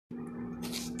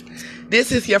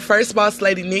This is your first boss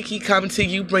lady, Nikki, coming to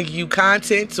you, bringing you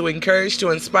content to encourage,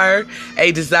 to inspire,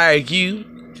 a desire you.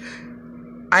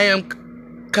 I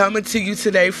am coming to you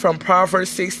today from Proverbs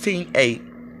 16:8.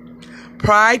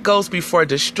 Pride goes before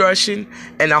destruction,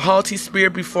 and a haughty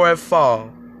spirit before a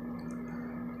fall.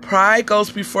 Pride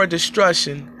goes before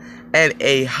destruction, and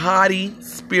a haughty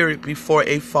spirit before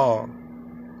a fall.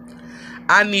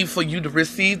 I need for you to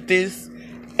receive this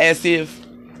as if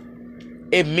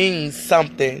it means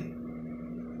something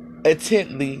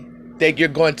intently that you're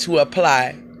going to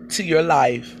apply to your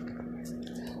life.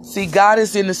 See, God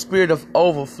is in the spirit of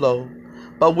overflow,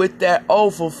 but with that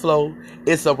overflow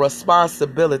is a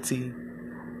responsibility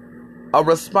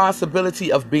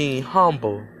of being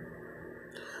humble.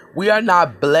 We are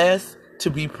not blessed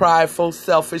to be prideful,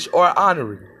 selfish, or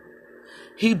honoring.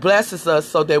 He blesses us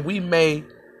so that we may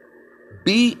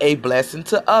be a blessing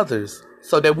to others,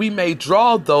 so that we may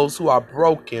draw those who are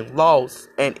broken, lost,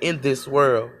 and in this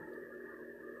world,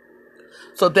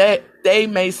 so that they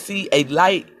may see a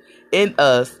light in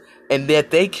us and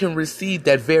that they can receive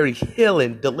that very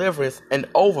healing, deliverance, and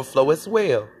overflow as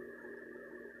well.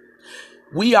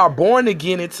 We are born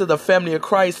again into the family of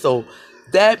Christ, so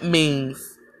that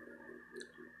means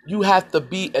you have to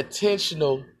be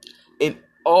intentional in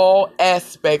all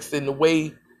aspects in the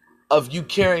way of you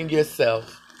carrying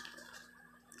yourself.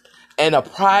 And a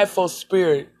prideful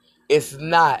spirit is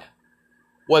not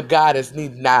what God is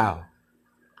needing now.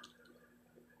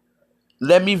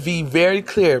 Let me be very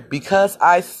clear. Because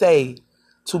I say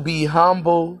to be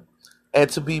humble and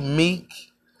to be meek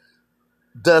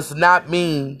does not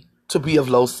mean to be of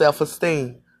low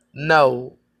self-esteem.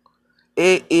 No,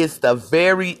 it is the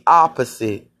very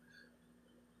opposite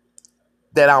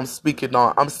that I'm speaking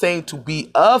on. I'm saying to be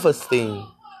of esteem,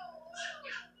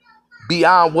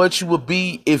 beyond what you would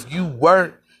be if you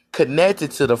weren't connected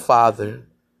to the Father,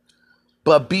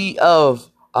 but be of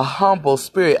a humble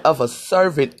spirit, of a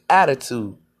servant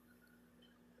attitude.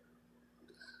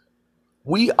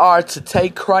 We are to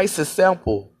take Christ's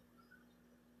example.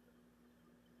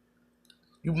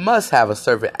 You must have a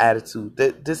servant attitude.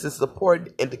 This is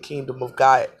important in the kingdom of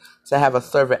God, to have a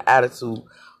servant attitude,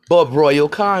 but royal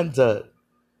conduct.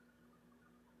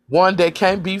 One that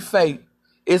can't be fake.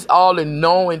 It's all in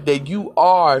knowing that you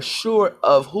are sure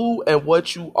of who and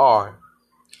what you are.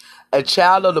 A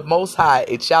child of the Most High,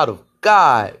 a child of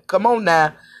God. Come on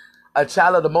now. A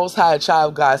child of the Most High, a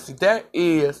child of God. See, there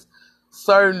is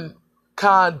certain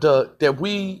conduct that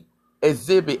we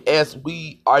exhibit as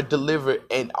we are delivered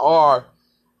and are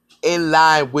in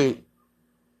line with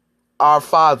our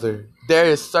Father. There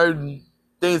is certain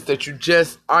things that you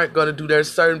just aren't going to do.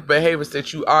 There's certain behaviors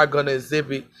that you are going to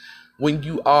exhibit when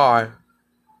you are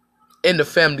in the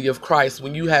family of Christ,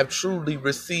 when you have truly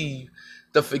received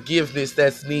the forgiveness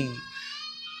that's needed.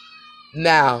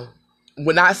 Now,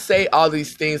 when I say all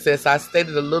these things, as I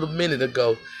stated a little minute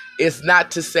ago, it's not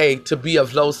to say to be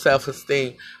of low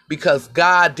self-esteem, because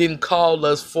God didn't call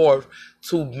us forth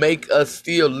to make us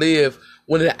still live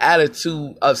with an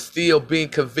attitude of still being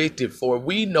convicted for.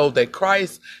 We know that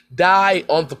Christ died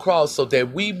on the cross so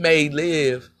that we may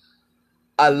live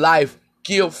a life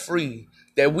guilt-free,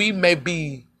 that we may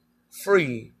be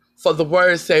free. For the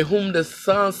words say, whom the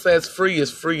Son sets free is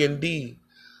free indeed.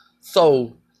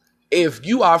 So if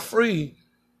you are free,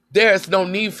 there's no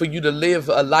need for you to live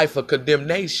a life of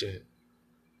condemnation.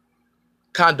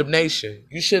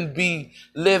 You shouldn't be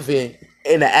living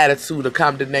in an attitude of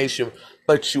condemnation,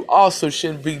 but you also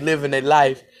shouldn't be living a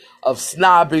life of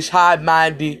snobbish,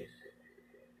 high-minded,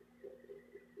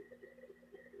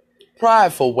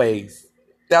 prideful ways.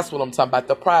 That's what I'm talking about,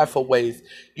 the prideful ways.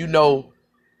 You know,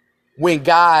 when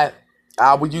God,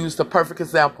 I would use the perfect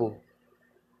example.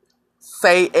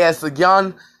 Say as a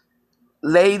young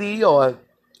lady, or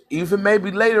even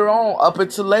maybe later on, up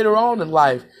until later on in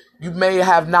life, you may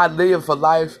have not lived a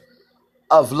life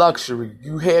of luxury.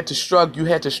 You had to struggle, you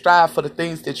had to strive for the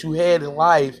things that you had in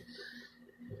life.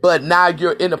 But now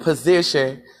you're in a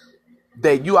position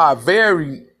that you are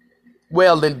very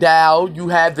well endowed. You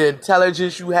have the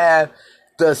intelligence, you have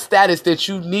the status that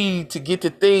you need to get the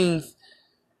things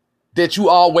that you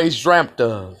always dreamt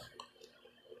of.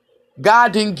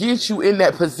 God didn't get you in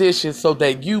that position so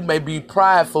that you may be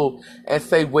prideful and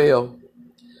say, well,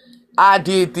 I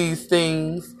did these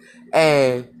things,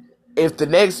 and if the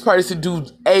next person do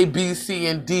A, B, C,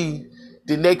 and D,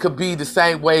 then they could be the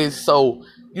same way. So,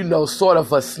 you know, sort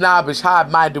of a snobbish,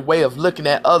 high-minded way of looking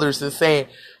at others and saying,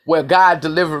 well, God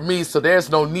delivered me, so there's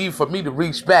no need for me to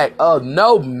reach back. Oh,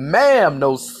 no, ma'am,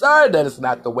 no, sir, that is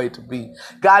not the way to be.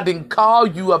 God didn't call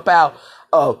you about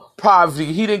of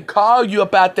poverty. He didn't call you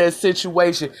about that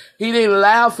situation. He didn't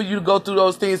allow for you to go through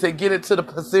those things and get into the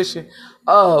position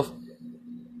of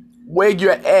where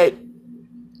you're at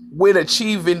with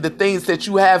achieving the things that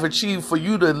you have achieved, for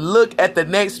you to look at the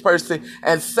next person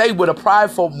and say with a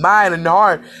prideful mind and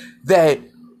heart that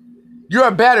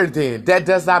you're better than. That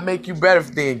does not make you better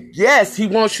than. Yes, he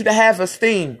wants you to have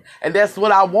esteem. And that's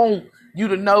what I want you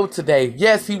to know today.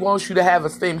 Yes, he wants you to have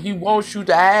esteem. He wants you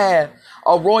to have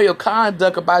a royal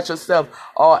conduct about yourself,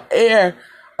 or air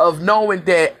of knowing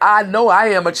that I know I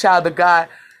am a child of God,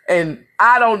 and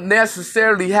I don't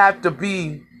necessarily have to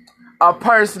be a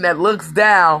person that looks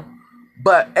down,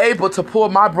 but able to pull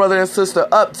my brother and sister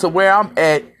up to where I'm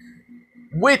at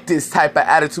with this type of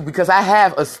attitude, because I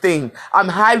have esteem. I'm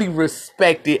highly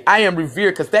respected. I am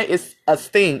revered, because that is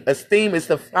esteem. Esteem is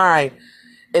defined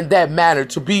in that manner: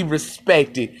 to be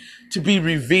respected, to be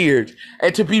revered.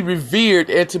 And to be revered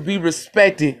and to be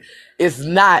respected is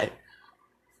not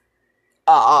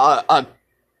a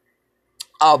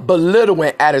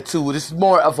belittling attitude. It's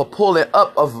more of a pulling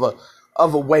up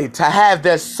of a way, to have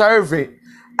that servant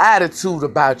attitude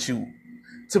about you,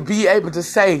 to be able to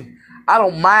say, I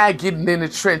don't mind getting in the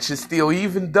trenches still,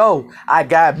 even though I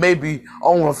got maybe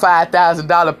on a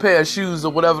 $5,000 pair of shoes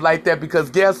or whatever like that, because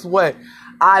guess what?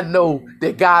 I know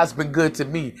that God's been good to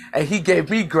me, and he gave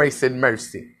me grace and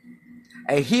mercy,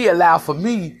 and he allowed for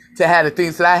me to have the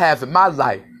things that I have in my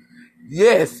life.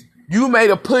 Yes, you may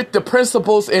have put the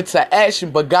principles into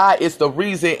action, but God is the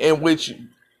reason in which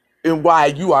and why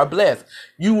you are blessed.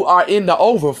 You are in the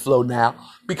overflow now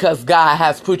because God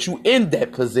has put you in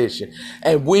that position.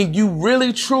 And when you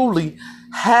really truly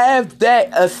have that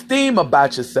esteem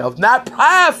about yourself, not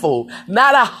prideful,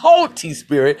 not a haughty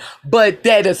spirit, but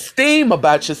that esteem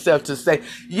about yourself, to say,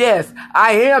 yes,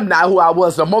 I am not who I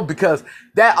was no more, because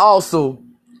that also,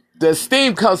 the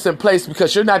esteem comes in place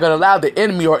because you're not going to allow the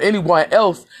enemy or anyone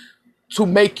else to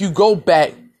make you go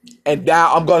back. And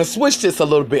now I'm going to switch this a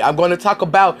little bit. I'm going to talk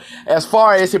about, as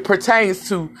far as it pertains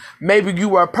to, maybe you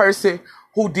were a person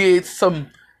who did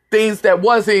some things that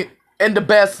wasn't in the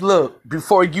best look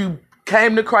before you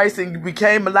came to Christ and you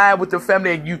became alive with your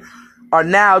family, and you are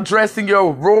now dressing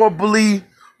your royally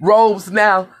robes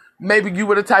now. Maybe you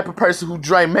were the type of person who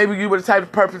drank. Maybe you were the type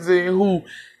of person who,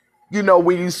 you know,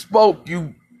 when you spoke,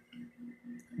 you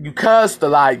cussed a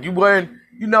lot. You weren't,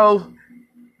 you know,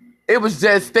 it was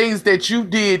just things that you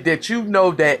did that you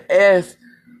know that as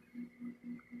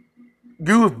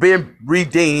you've been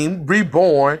redeemed,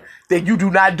 reborn, that you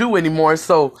do not do anymore.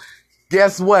 So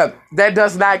guess what? That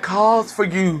does not cause for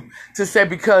you to say,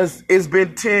 because it's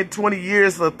been 10, 20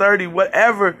 years or 30,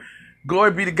 whatever,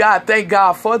 glory be to God. Thank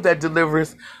God for that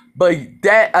deliverance. But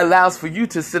that allows for you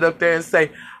to sit up there and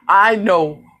say, I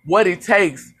know what it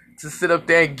takes to sit up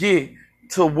there and get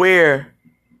to where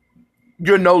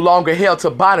you're no longer held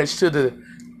to bondage to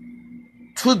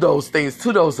those things,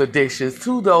 to those addictions,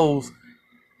 to those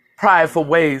prideful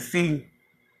ways. See,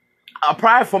 a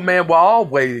prideful man will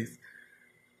always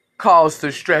cause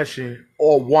distraction,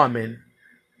 or woman.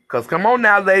 Because come on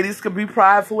now, ladies can be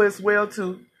prideful as well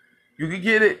too. You can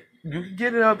get it. You can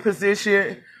get in a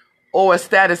position or a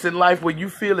status in life where you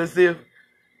feel as if,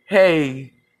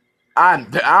 hey,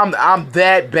 I'm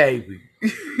that baby.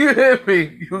 You hear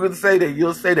me? You can say that.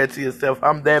 You'll say that to yourself.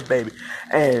 I'm that baby.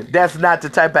 And that's not the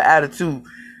type of attitude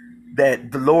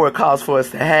that the Lord calls for us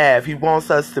to have. He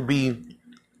wants us to be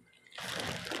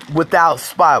without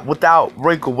spot, without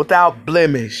wrinkle, without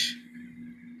blemish.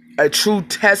 A true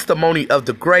testimony of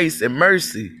the grace and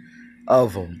mercy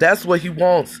of him. That's what he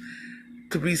wants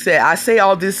to be said. I say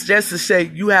all this just to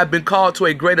say you have been called to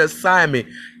a great assignment.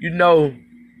 You know,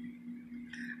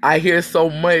 I hear so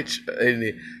much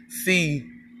and see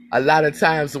a lot of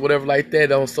times or whatever like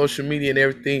that on social media and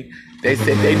everything. They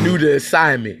said they knew the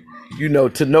assignment. You know,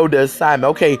 to know the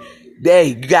assignment. Okay,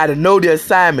 you got to know the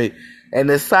assignment. And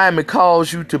the assignment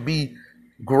calls you to be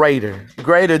greater.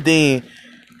 Greater than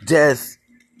just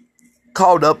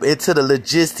caught up into the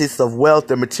logistics of wealth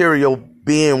and materially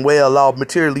being well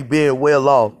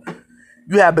off.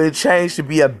 You have been changed to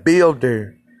be a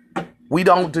builder. We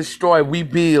don't destroy, we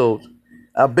build.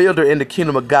 A builder in the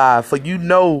kingdom of God. For you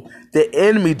know the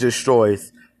enemy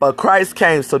destroys, but Christ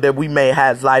came so that we may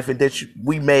have life, and that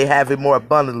we may have it more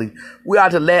abundantly. We are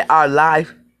to let our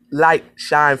light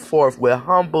shine forth with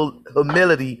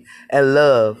humility and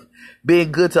love,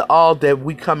 being good to all that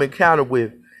we come encounter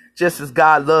with, just as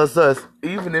God loves us,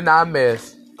 even in our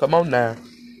mess. Come on now.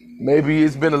 Maybe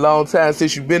it's been a long time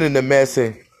since you've been in the mess,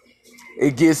 and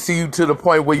it gets to you to the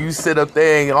point where you sit up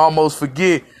there and almost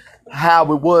forget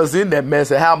how it was in that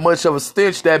mess and how much of a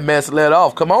stench that mess let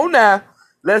off. Come on now.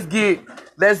 Let's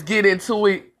get into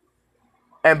it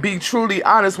and be truly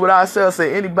honest with ourselves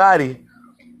and anybody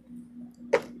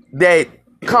that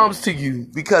comes to you,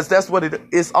 because that's what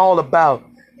it's all about.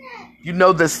 You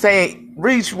know the saying,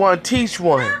 reach one, teach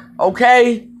one.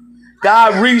 Okay?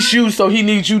 God reached you, so he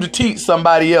needs you to teach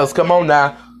somebody else. Come on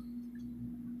now.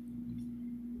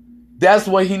 That's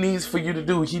what he needs for you to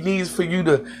do. He needs for you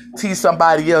to teach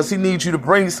somebody else. He needs you to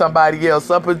bring somebody else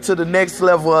up into the next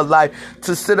level of life,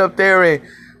 to sit up there and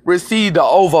receive the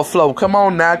overflow. Come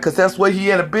on now, because that's what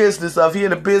he in the business of. He in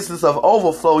the business of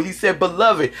overflow. He said,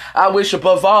 beloved, I wish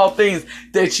above all things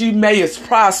that ye mayest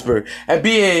prosper and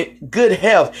be in good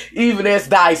health, even as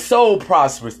thy soul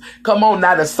prospers. Come on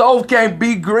now, the soul can't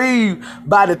be grieved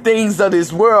by the things of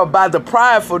this world, by the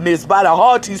pridefulness, by the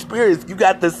haughty spirits. You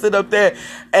got to sit up there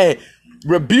and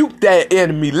rebuke that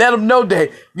enemy. Let them know that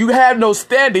you have no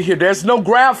standing here. There's no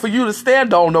ground for you to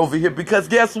stand on over here, because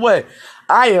guess what?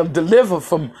 I am delivered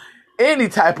from any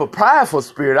type of prideful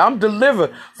spirit. I'm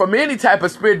delivered from any type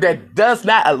of spirit that does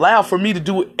not allow for me to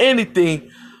do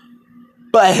anything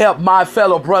but help my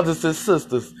fellow brothers and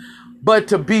sisters, but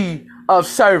to be of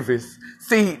service.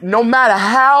 See, no matter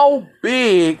how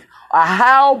big or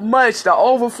how much the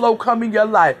overflow come in your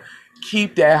life,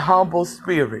 keep that humble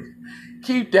spirit.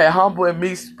 Keep that humble and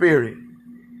meek spirit.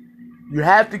 You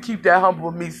have to keep that humble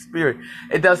and meek spirit.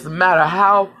 It doesn't matter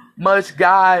how much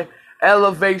God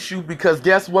elevates you, because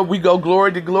guess what? We go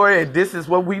glory to glory, and this is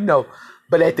what we know.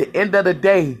 But at the end of the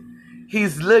day,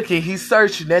 he's looking, he's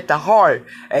searching at the heart,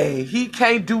 and he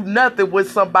can't do nothing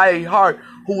with somebody's heart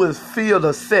who is filled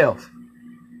of self.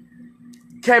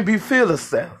 Can't be filled of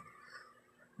self.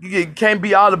 It can't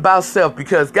be all about self,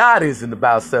 because God isn't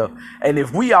about self. And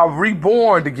if we are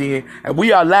reborn again and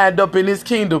we are lined up in his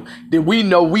kingdom, then we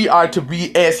know we are to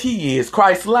be as he is,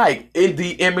 Christ-like, in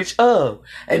the image of.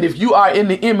 And if you are in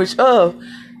the image of,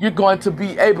 you're going to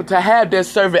be able to have that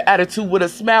servant attitude with a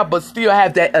smile, but still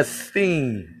have that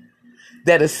esteem.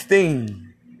 That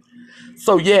esteem.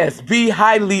 So yes, be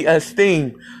highly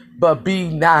esteemed, but be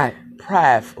not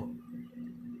prideful.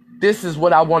 This is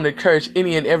what I want to encourage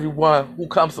any and everyone who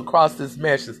comes across this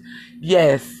message.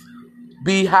 Yes,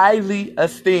 be highly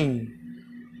esteemed,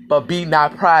 but be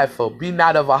not prideful. Be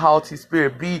not of a haughty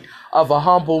spirit. Be of a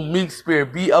humble, meek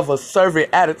spirit. Be of a servant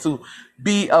attitude.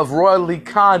 Be of royally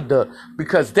conduct,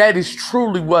 because that is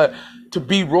truly what to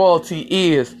be royalty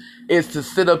is to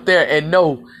sit up there and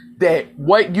know that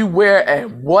what you wear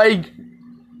and where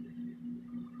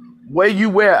you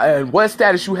wear and what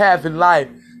status you have in life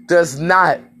does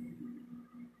not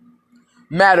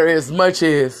matter as much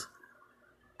as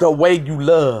the way you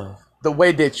love, the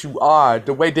way that you are,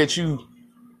 the way that you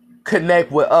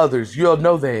connect with others. You'll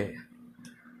know that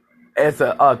as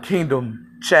a kingdom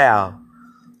child.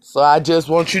 So I just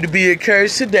want you to be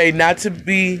encouraged today, not to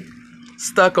be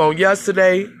stuck on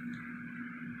yesterday,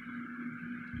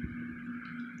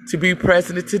 to be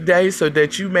present today so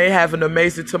that you may have an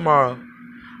amazing tomorrow.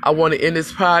 I want to end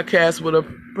this podcast with a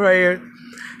prayer.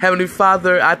 Heavenly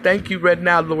Father, I thank you right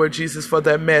now, Lord Jesus, for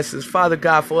that message. Father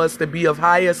God, for us to be of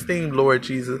high esteem, Lord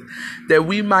Jesus, that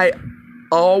we might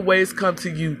always come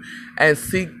to you and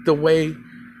seek the way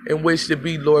in which to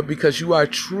be, Lord, because you are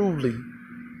truly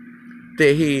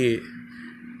the head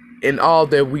in all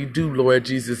that we do, Lord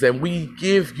Jesus, and we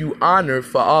give you honor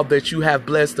for all that you have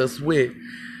blessed us with.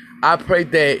 I pray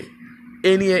that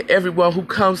any and everyone who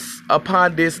comes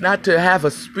upon this, not to have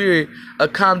a spirit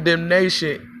of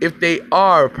condemnation if they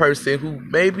are a person who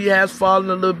maybe has fallen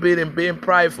a little bit and been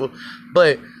prideful,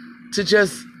 but to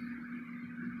just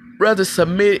rather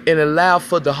submit and allow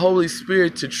for the Holy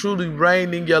Spirit to truly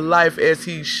reign in your life as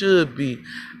he should be.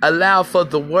 Allow for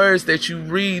the words that you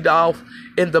read off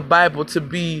in the Bible to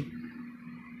be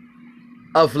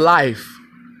of life.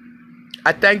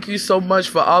 I thank you so much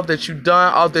for all that you've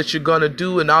done, all that you're going to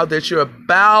do, and all that you're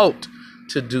about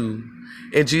to do.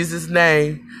 In Jesus'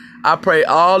 name, I pray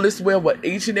all is well with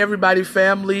each and everybody,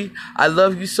 family. I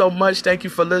love you so much. Thank you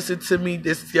for listening to me.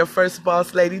 This is your first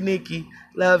boss lady, Nikki.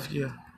 Love you.